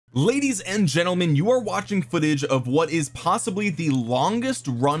Ladies and gentlemen, you are watching footage of what is possibly the longest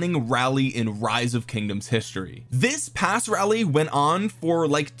running rally in Rise of Kingdoms history. This past rally went on for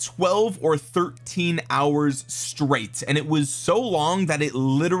like 12 or 13 hours straight, and it was so long that it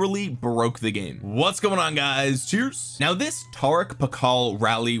literally broke the game. What's going on, guys? Cheers. Now, this Tariq Pakal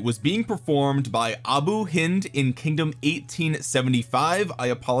rally was being performed by Abu Hind in Kingdom 1875. I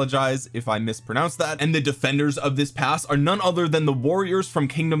apologize if I mispronounced that. And the defenders of this pass are none other than the warriors from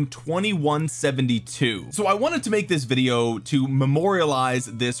Kingdom 2172. So I wanted to make this video to memorialize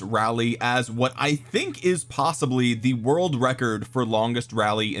this rally as what I think is possibly the world record for longest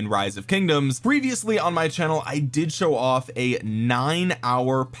rally in Rise of Kingdoms. Previously on my channel, I did show off a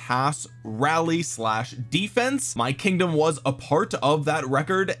 9-hour pass rally slash defense. My kingdom was a part of that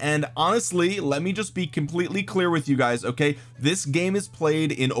record, and honestly, let me just be completely clear with you guys, okay? This game is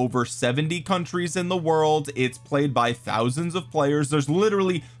played in over 70 countries in the world. It's played by thousands of players. There's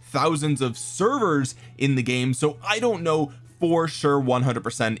literally thousands of servers in the game, so I don't know for sure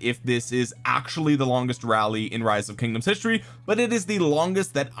 100% if this is actually the longest rally in Rise of Kingdoms history, but it is the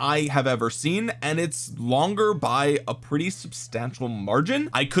longest that I have ever seen, and it's longer by a pretty substantial margin.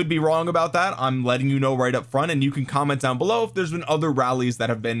 I could be wrong about that. I'm letting you know right up front, and you can comment down below if there's been other rallies that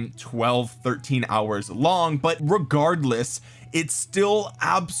have been 12-13 hours long, but regardless, it's still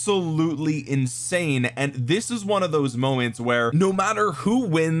absolutely insane. And this is one of those moments where no matter who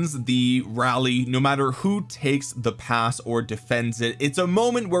wins the rally, no matter who takes the pass or defends it, it's a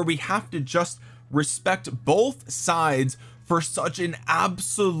moment where we have to just respect both sides for such an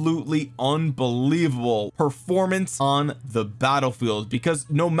absolutely unbelievable performance on the battlefield, because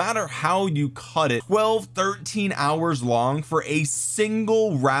no matter how you cut it, 12-13 hours long for a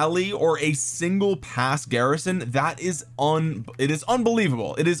single rally or a single pass garrison, that is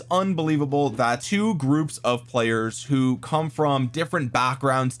unbelievable. It is unbelievable that two groups of players who come from different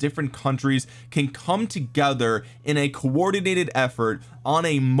backgrounds, different countries, can come together in a coordinated effort on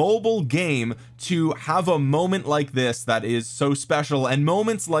a mobile game to have a moment like this that is so special. And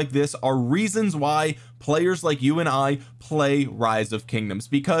moments like this are reasons why players like you and I play Rise of Kingdoms,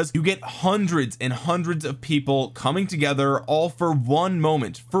 because you get hundreds and hundreds of people coming together all for one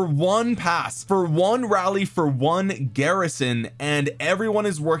moment, for one pass, for one rally, for one garrison, and everyone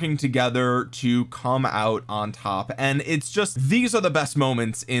is working together to come out on top. And it's just, these are the best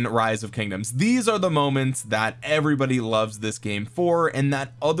moments in Rise of Kingdoms. These are the moments that everybody loves this game for, and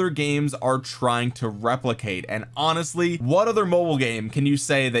that other games are trying to replicate. And honestly, what other mobile game can you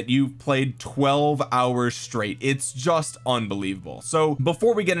say that you've played 12 hours straight? It's just unbelievable. So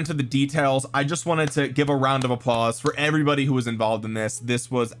before we get into the details, I just wanted to give a round of applause for everybody who was involved in this. This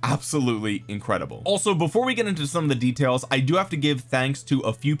was absolutely incredible. Also, before we get into some of the details, I do have to give thanks to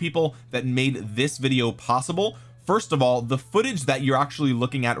a few people that made this video possible. First of all, the footage that you're actually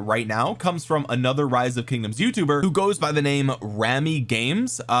looking at right now comes from another Rise of Kingdoms YouTuber who goes by the name Rami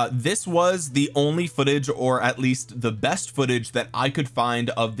Games. This was the only footage, or at least the best footage, that I could find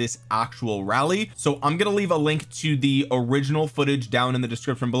of this actual rally. So I'm gonna leave a link to the original footage down in the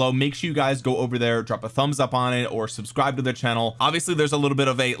description below. Make sure you guys go over there, drop a thumbs up on it, or subscribe to their channel. Obviously, there's a little bit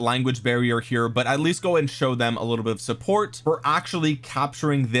of a language barrier here, but at least go and show them a little bit of support for actually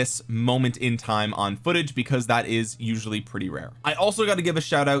capturing this moment in time on footage, because that is usually pretty rare. I also got to give a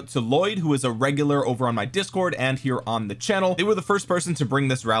shout out to Lloyd, who is a regular over on my Discord and here on the channel. They were the first person to bring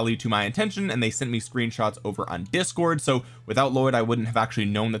this rally to my attention, and they sent me screenshots over on Discord. So without Lloyd, I wouldn't have actually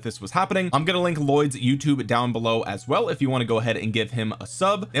known that this was happening. I'm going to link Lloyd's YouTube down below as well if you want to go ahead and give him a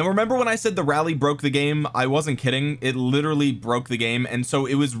sub. And remember when I said the rally broke the game? I wasn't kidding. It literally broke the game. And so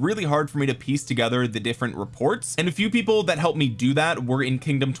it was really hard for me to piece together the different reports, and a few people that helped me do that were in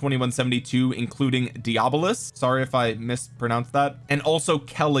Kingdom 2172, including Diabolus. Sorry if I mispronounced that, and also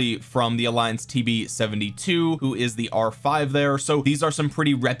Kelly from the Alliance TB72, who is the R5 there. So these are some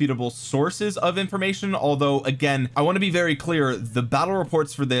pretty reputable sources of information, although again, I want to be very clear, the battle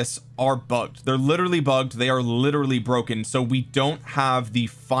reports for this are bugged. They're literally bugged. They are literally broken, so we don't have the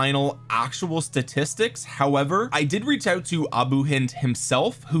final actual statistics. However, I did reach out to Abu Hind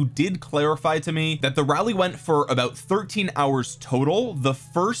himself, who did clarify to me that the rally went for about 13 hours total. The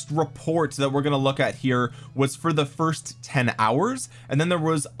first report that we're going to look at here was for the first 10 hours, and then there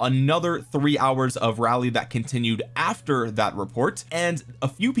was another 3 hours of rally that continued after that report. And a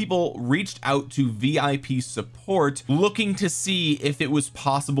few people reached out to VIP support looking to see if it was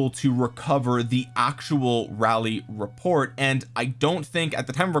possible to to recover the actual rally report, and I don't think at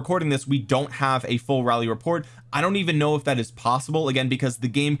the time of recording this we don't have a full rally report. I don't even know if that is possible, again, because the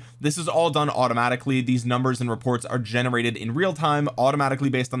game, this is all done automatically. These numbers and reports are generated in real time automatically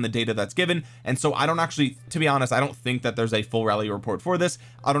based on the data that's given, and so I don't actually, to be honest, I don't think that there's a full rally report for this.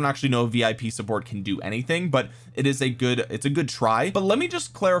 I don't actually know if VIP support can do anything, but it's a good try. But let me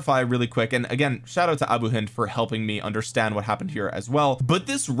just clarify really quick, and again, shout out to Abu Hind for helping me understand what happened here as well. But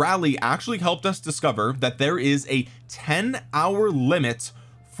this rally actually helped us discover that there is a 10-hour limit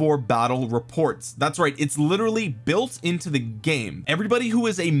for battle reports. That's right, it's literally built into the game. Everybody who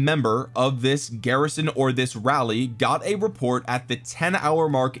is a member of this garrison or this rally got a report at the 10-hour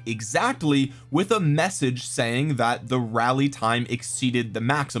mark exactly, with a message saying that the rally time exceeded the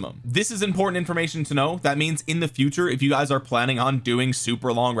maximum. This is important information to know. That means in the future, if you guys are planning on doing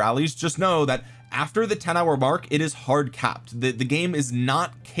super long rallies, just know that after the 10-hour mark, it is hard capped. The game is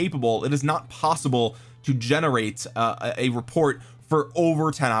not capable, it is not possible to generate a report for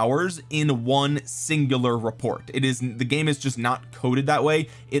over 10 hours in one singular report. The game is just not coded that way.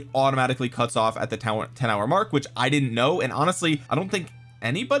 It automatically cuts off at the 10-hour mark, which I didn't know, and honestly I don't think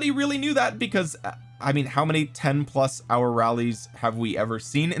anybody really knew that, because I mean, how many 10+ hour rallies have we ever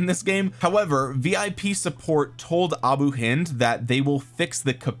seen in this game? However, VIP support told Abu Hind that they will fix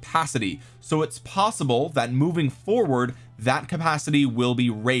the capacity, so it's possible that moving forward that capacity will be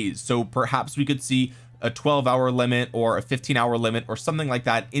raised. So perhaps we could see a 12-hour limit or a 15-hour limit or something like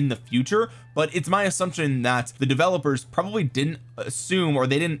that in the future. But it's my assumption that the developers probably didn't assume, or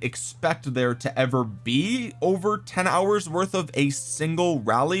they didn't expect there to ever be over 10 hours worth of a single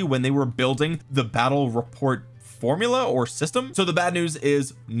rally when they were building the battle report formula or system. So the bad news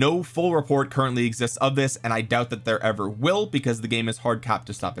is no full report currently exists of this, and I doubt that there ever will, because the game is hard capped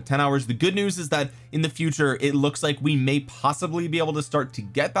to stop at 10 hours. The good news is that in the future it looks like we may possibly be able to start to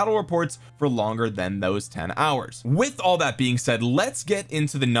get battle reports for longer than those 10 hours. With all that being said, let's get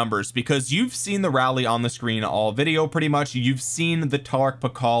into the numbers, because you've seen the rally on the screen all video pretty much. You've seen the Tariq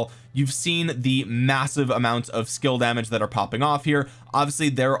Pakal, you've seen the massive amounts of skill damage that are popping off here. Obviously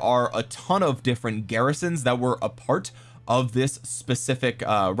there are a ton of different garrisons that were a part of this specific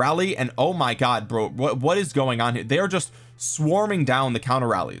rally, and oh my god, bro, what is going on here? They are just swarming down the counter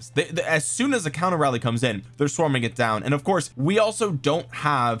rallies. As soon as a counter rally comes in, they're swarming it down. And of course we also don't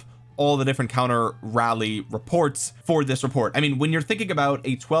have all the different counter rally reports for this report. I mean, when you're thinking about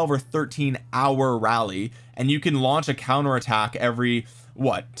a 12 or 13 hour rally and you can launch a counter attack every,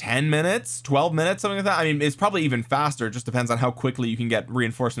 what, 10 minutes, 12 minutes, something like that. I mean, it's probably even faster. It just depends on how quickly you can get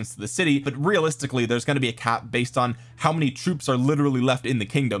reinforcements to the city. But realistically, there's going to be a cap based on how many troops are literally left in the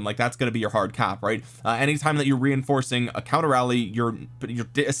kingdom. Like, that's going to be your hard cap, right? Anytime that you're reinforcing a counter rally, you're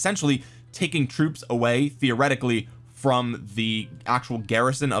essentially taking troops away theoretically from the actual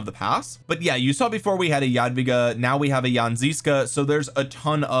garrison of the pass. But yeah, you saw before we had a Jadwiga, now we have a Janziska, so there's a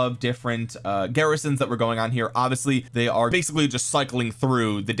ton of different garrisons that were going on here. Obviously they are basically just cycling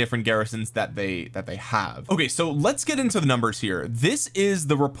through the different garrisons that they have. Okay, so let's get into the numbers here. This is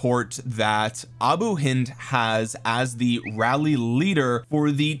the report that Abu Hind has as the rally leader for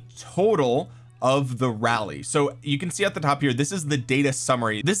the total of the rally. So you can see at the top here, this is the data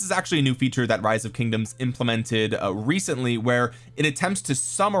summary. This is actually a new feature that Rise of Kingdoms implemented recently, where it attempts to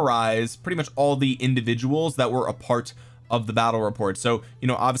summarize pretty much all the individuals that were a part of the battle report. So, you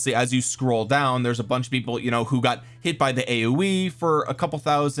know, obviously as you scroll down, there's a bunch of people, you know, who got hit by the AoE for a couple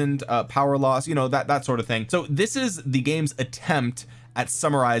thousand power loss, you know, that sort of thing. So this is the game's attempt at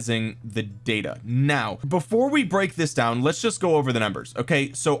summarizing the data. Now, before we break this down, let's just go over the numbers.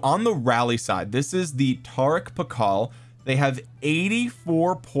 Okay, so on the rally side, this is the Tariq Pakal. They have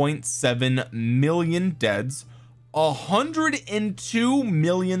 84.7 million deads, 102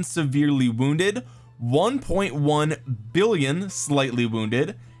 million severely wounded, 1.1 billion slightly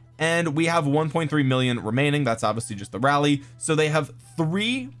wounded, and we have 1.3 million remaining. That's obviously just the rally. So they have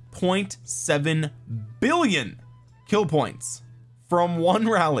 3.7 billion kill points from one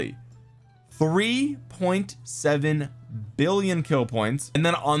rally. 3.7 billion kill points. And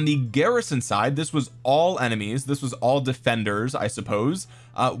then on the garrison side, this was all enemies, this was all defenders, I suppose.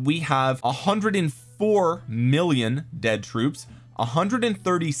 We have 104 million dead troops,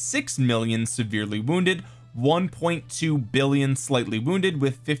 136 million severely wounded, 1.2 billion slightly wounded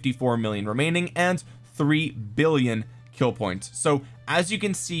with 54 million remaining, and 3 billion kill points. So as you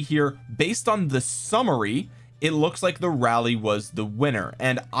can see here, based on the summary, it looks like the rally was the winner,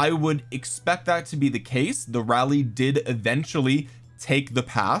 and I would expect that to be the case. The rally did eventually take the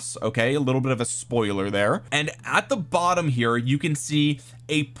pass. Okay, a little bit of a spoiler there. And at the bottom here, you can see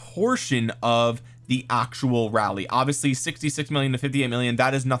a portion of the actual rally. Obviously 66 million to 58 million,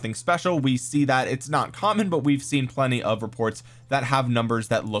 that is nothing special. We see that it's not common, but we've seen plenty of reports that have numbers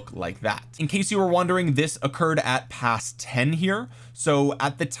that look like that. In case you were wondering, this occurred at pass 10 here. So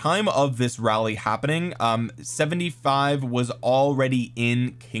at the time of this rally happening, 75 was already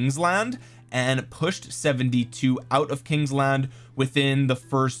in Kingsland and pushed 72 out of Kingsland within the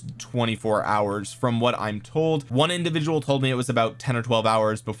first 24 hours from what I'm told. One individual told me it was about 10 or 12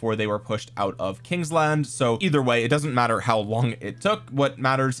 hours before they were pushed out of Kingsland. So either way, it doesn't matter how long it took. What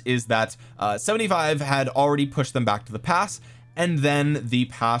matters is that 75 had already pushed them back to the pass, and then the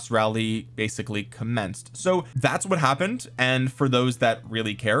pass rally basically commenced. So that's what happened. And for those that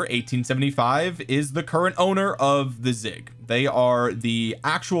really care, 1875 is the current owner of the Zig. They are the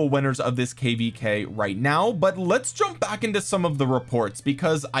actual winners of this KVK right now. But let's jump back into some of the reports,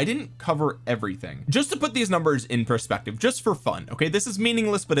 because I didn't cover everything. Just to put these numbers in perspective, just for fun, okay, this is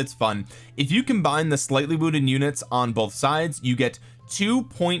meaningless, but it's fun. If you combine the slightly wounded units on both sides, you get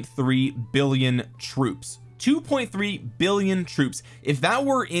 2.3 billion troops. 2.3 billion troops. If that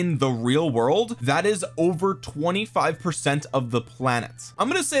were in the real world, that is over 25% of the planet. I'm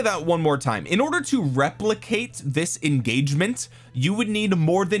going to say that one more time. In order to replicate this engagement, you would need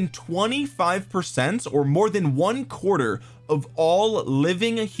more than 25% or more than 1/4 of all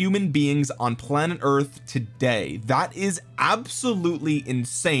living human beings on planet Earth today. That is absolutely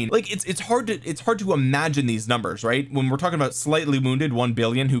insane. Like it's hard to imagine these numbers, right? When we're talking about slightly wounded 1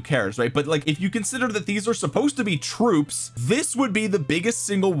 billion, who cares, right? But like, if you consider that these are supposed to be troops, this would be the biggest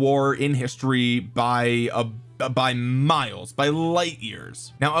single war in history by miles, by light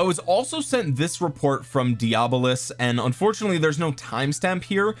years. Now, I was also sent this report from Diabolus, and unfortunately there's no timestamp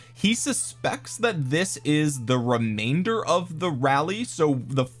here. He suspects that this is the remainder of the rally. So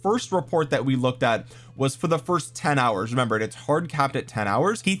the first report that we looked at was for the first 10 hours. Remember, it's hard capped at 10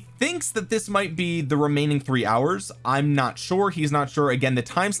 hours. He thinks that this might be the remaining 3 hours. I'm not sure. He's not sure. Again, the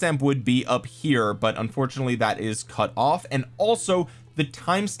timestamp would be up here, but unfortunately that is cut off. And also, the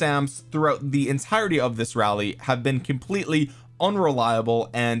timestamps throughout the entirety of this rally have been completely unreliable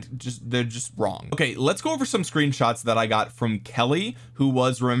and they're just wrong. Okay, let's go over some screenshots that I got from Kelly, who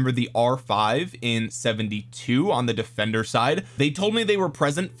was, remember, the R5 in 72 on the defender side. They told me they were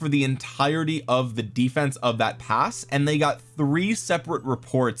present for the entirety of the defense of that pass, and they got 3 separate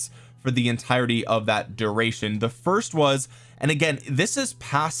reports for the entirety of that duration. The first was, and again, this is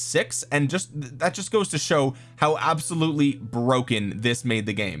past 6, and that just goes to show how absolutely broken this made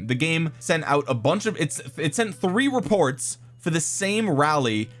the game. The game sent out a bunch of it sent 3 reports for the same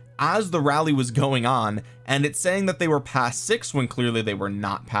rally as the rally was going on, and it's saying that they were past 6 when clearly they were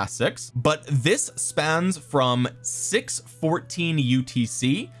not past 6. But this spans from 6:14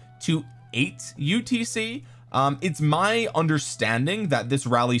 UTC to 8 UTC. It's my understanding that this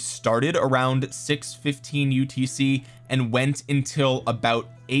rally started around 6:15 UTC and went until about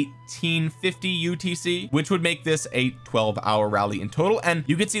 1850 UTC, which would make this a 12-hour rally in total. And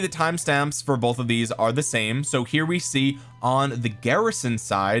you can see the timestamps for both of these are the same. So here we see on the garrison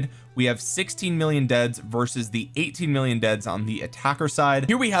side, we have 16 million deads versus the 18 million deads on the attacker side.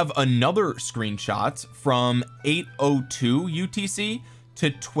 Here we have another screenshot from 8:02 UTC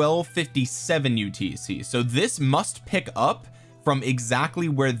to 12:57 UTC. So this must pick up from exactly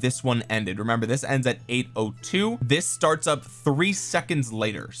where this one ended. Remember, this ends at 8:02. This starts up 3 seconds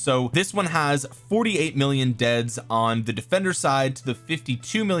later. So this one has 48 million deads on the defender side to the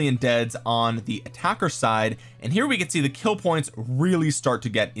 52 million deads on the attacker side. And here we can see the kill points really start to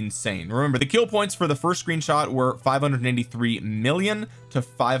get insane. Remember, the kill points for the first screenshot were 583 million to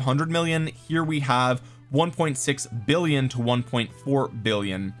 500 million. Here we have 1.6 billion to 1.4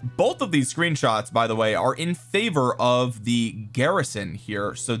 billion. Both of these screenshots, by the way, are in favor of the garrison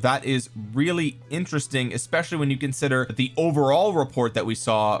here. So that is really interesting, especially when you consider that the overall report that we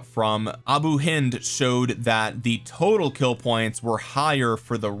saw from Abu Hind showed that the total kill points were higher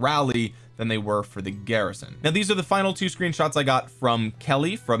for the rally than they were for the garrison. Now, these are the final 2 screenshots I got from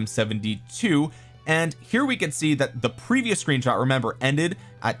Kelly from 72. And here we can see that the previous screenshot, remember, ended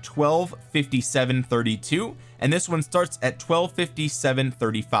at 12:57:32, and this one starts at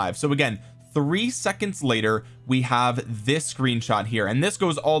 12:57:35. So again, 3 seconds later, we have this screenshot here, and this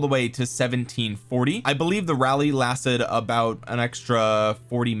goes all the way to 1740. I believe the rally lasted about an extra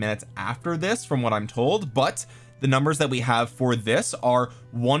 40 minutes after this, from what I'm told, but the numbers that we have for this are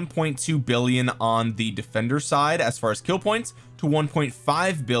 1.2 billion on the defender side as far as kill points, to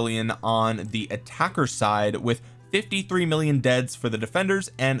 1.5 billion on the attacker side, with 53 million deads for the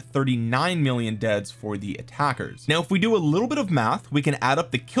defenders and 39 million deads for the attackers. Now if we do a little bit of math, we can add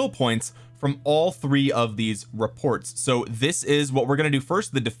up the kill points from all three of these reports. So this is what we're going to do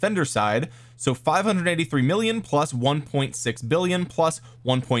first, the defender side. So 583 million plus 1.6 billion plus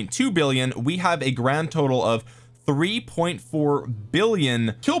 1.2 billion, we have a grand total of 3.4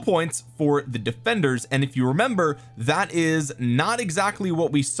 billion kill points for the defenders. And if you remember, that is not exactly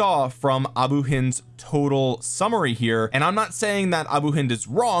what we saw from Abu Hind's total summary here. And I'm not saying that Abu Hind is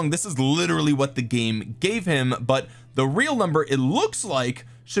wrong, this is literally what the game gave him, but the real number, it looks like,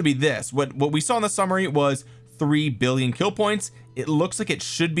 should be this. What we saw in the summary was 3 billion kill points. It looks like it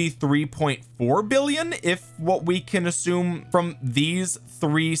should be 3.4 billion if what we can assume from these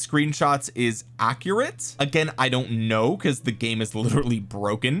three screenshots is accurate. Again, I don't know because the game is literally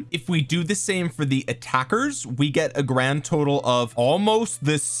broken. If we do the same for the attackers, we get a grand total of almost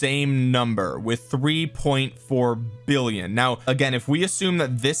the same number with 3.4 billion. Now again, if we assume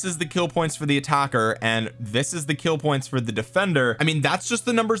that this is the kill points for the attacker and this is the kill points for the defender, I mean, that's just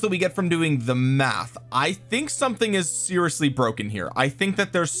the numbers that we get from doing the math. I think something is seriously broken here. I think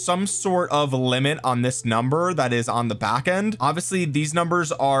that there's some sort of limit on this number that is on the back end. Obviously these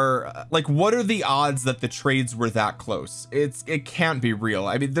numbers are like, what are the odds that the trades were that close? It can't be real.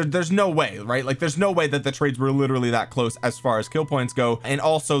 I mean, there's no way, right? Like there's no way that the trades were literally that close as far as kill points go. And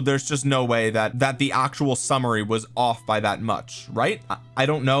also there's just no way that the actual summary was off by that much, right? I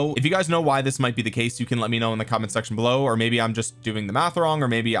don't know. If you guys know why this might be the case, you can let me know in the comment section below, or maybe I'm just doing the math wrong, or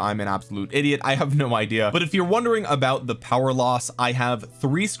maybe I'm an absolute idiot. I have no idea. But if you're wondering about the power loss, I have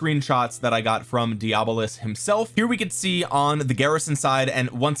 3 screenshots that I got from Diabolus himself. Here we could see on the garrison side,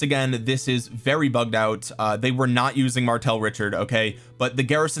 and once again, this is very bugged out. They were not using Martel Richard, okay, but the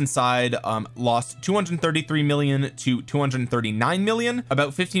garrison side lost 233 million to 239 million,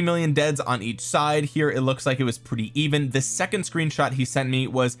 about 15 million deads on each side. Here it looks like it was pretty even. The second screenshot he sent me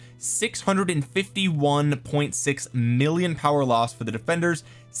was 651.6 million power loss for the defenders,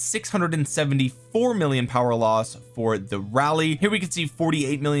 674 million power loss for the rally. Here we can see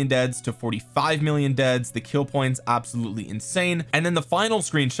 48 million deads to 45 million deads. The kill points absolutely insane. And then the final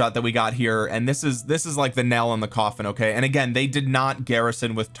screenshot that we got here, and this is like the nail in the coffin, okay? And again, they did not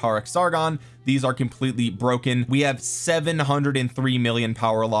garrison with Tariq Sargon. These are completely broken. We have 703 million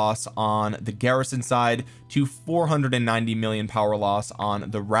power loss on the garrison side to 490 million power loss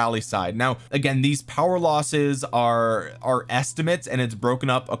on the rally side. Now again, these power losses are estimates, and it's broken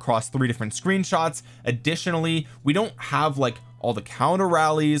up across 3 different screenshots. Additionally, we don't have like all the counter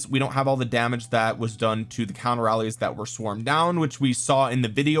rallies. We don't have all the damage that was done to the counter rallies that were swarmed down, which we saw in the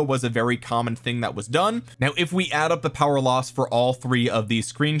video was a very common thing that was done. Now if we add up the power loss for all 3 of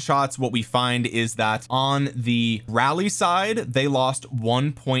these screenshots, what we find is that on the rally side they lost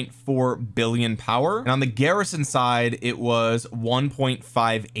 1.4 billion power, and on the garrison side it was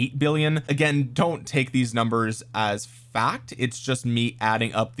 1.58 billion. Again, don't take these numbers as fact, it's just me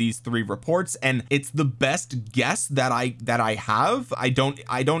adding up these 3 reports, and it's the best guess that I have. I don't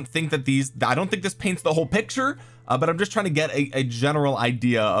think this paints the whole picture, but I'm just trying to get a general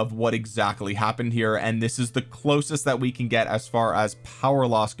idea of what exactly happened here, and this is the closest that we can get as far as power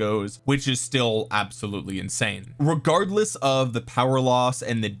loss goes, which is still absolutely insane. Regardless of the power loss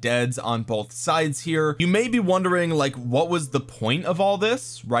and the deads on both sides here, you may be wondering, like, what was the point of all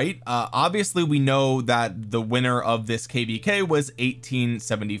this, right? Obviously we know that the winner of this KVK was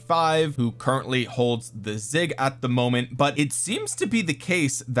 1875, who currently holds the Zig at the moment, but it seems to be the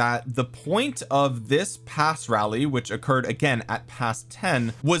case that the point of this pass rally, which occurred again at pass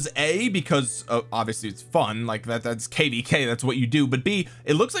 10, was A, because obviously it's fun, like that's KVK, that's what you do, but B,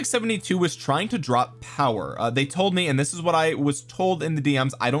 it looks like 72 was trying to drop power. They told me, and this is what I was told in the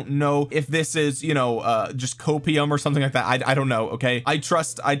DMs, I don't know if this is, you know, just copium or something like that. I don't know, okay? I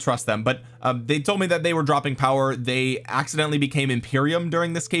trust them, but they told me that they were dropping power. They accidentally became Imperium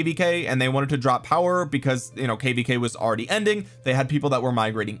during this KVK, and they wanted to drop power because, you know, KVK was already ending. They had people that were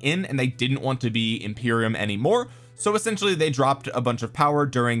migrating in, and they didn't want to be Imperium anymore. So essentially they dropped a bunch of power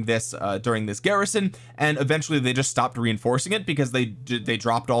during this garrison, and eventually they just stopped reinforcing it because they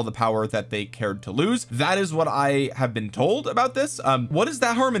dropped all the power that they cared to lose. That is what I have been told about this. What is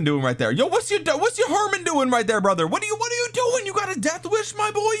that Herman doing right there? Yo, what's your Herman doing right there, brother? What are you doing? You got a death wish, my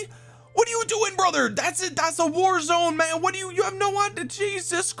boy? What are you doing, brother? That's it. That's a war zone, man. What do you have no idea?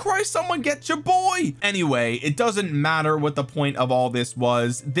 Jesus Christ, someone get your boy. Anyway, it doesn't matter what the point of all this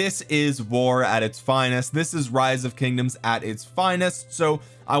was. This is war at its finest. This is Rise of Kingdoms at its finest. So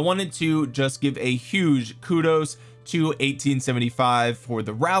I wanted to just give a huge kudos to 1875 for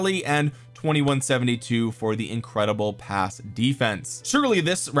the rally and 2172 for the incredible pass defense. Surely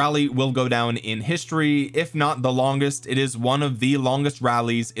this rally will go down in history, if not the longest. It is one of the longest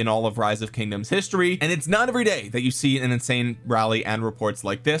rallies in all of Rise of Kingdoms history, and it's not every day that you see an insane rally and reports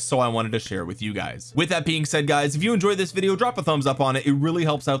like this, so I wanted to share with you guys. With that being said, guys, if you enjoyed this video, drop a thumbs up on it. It really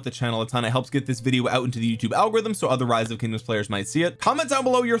helps out the channel a ton. It helps get this video out into the YouTube algorithm so other Rise of Kingdoms players might see it. Comment down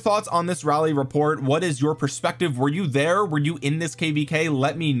below your thoughts on this rally report. What is your perspective? Were you there? Were you in this KVK?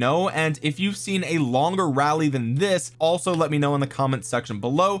 Let me know. And if you've seen a longer rally than this, also let me know in the comments section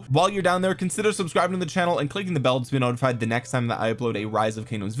below. While you're down there, consider subscribing to the channel and clicking the bell to be notified the next time that I upload a Rise of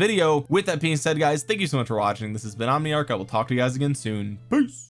Kingdoms video. With that being said, guys, thank you so much for watching. This has been Omniarch. I will talk to you guys again soon. Peace.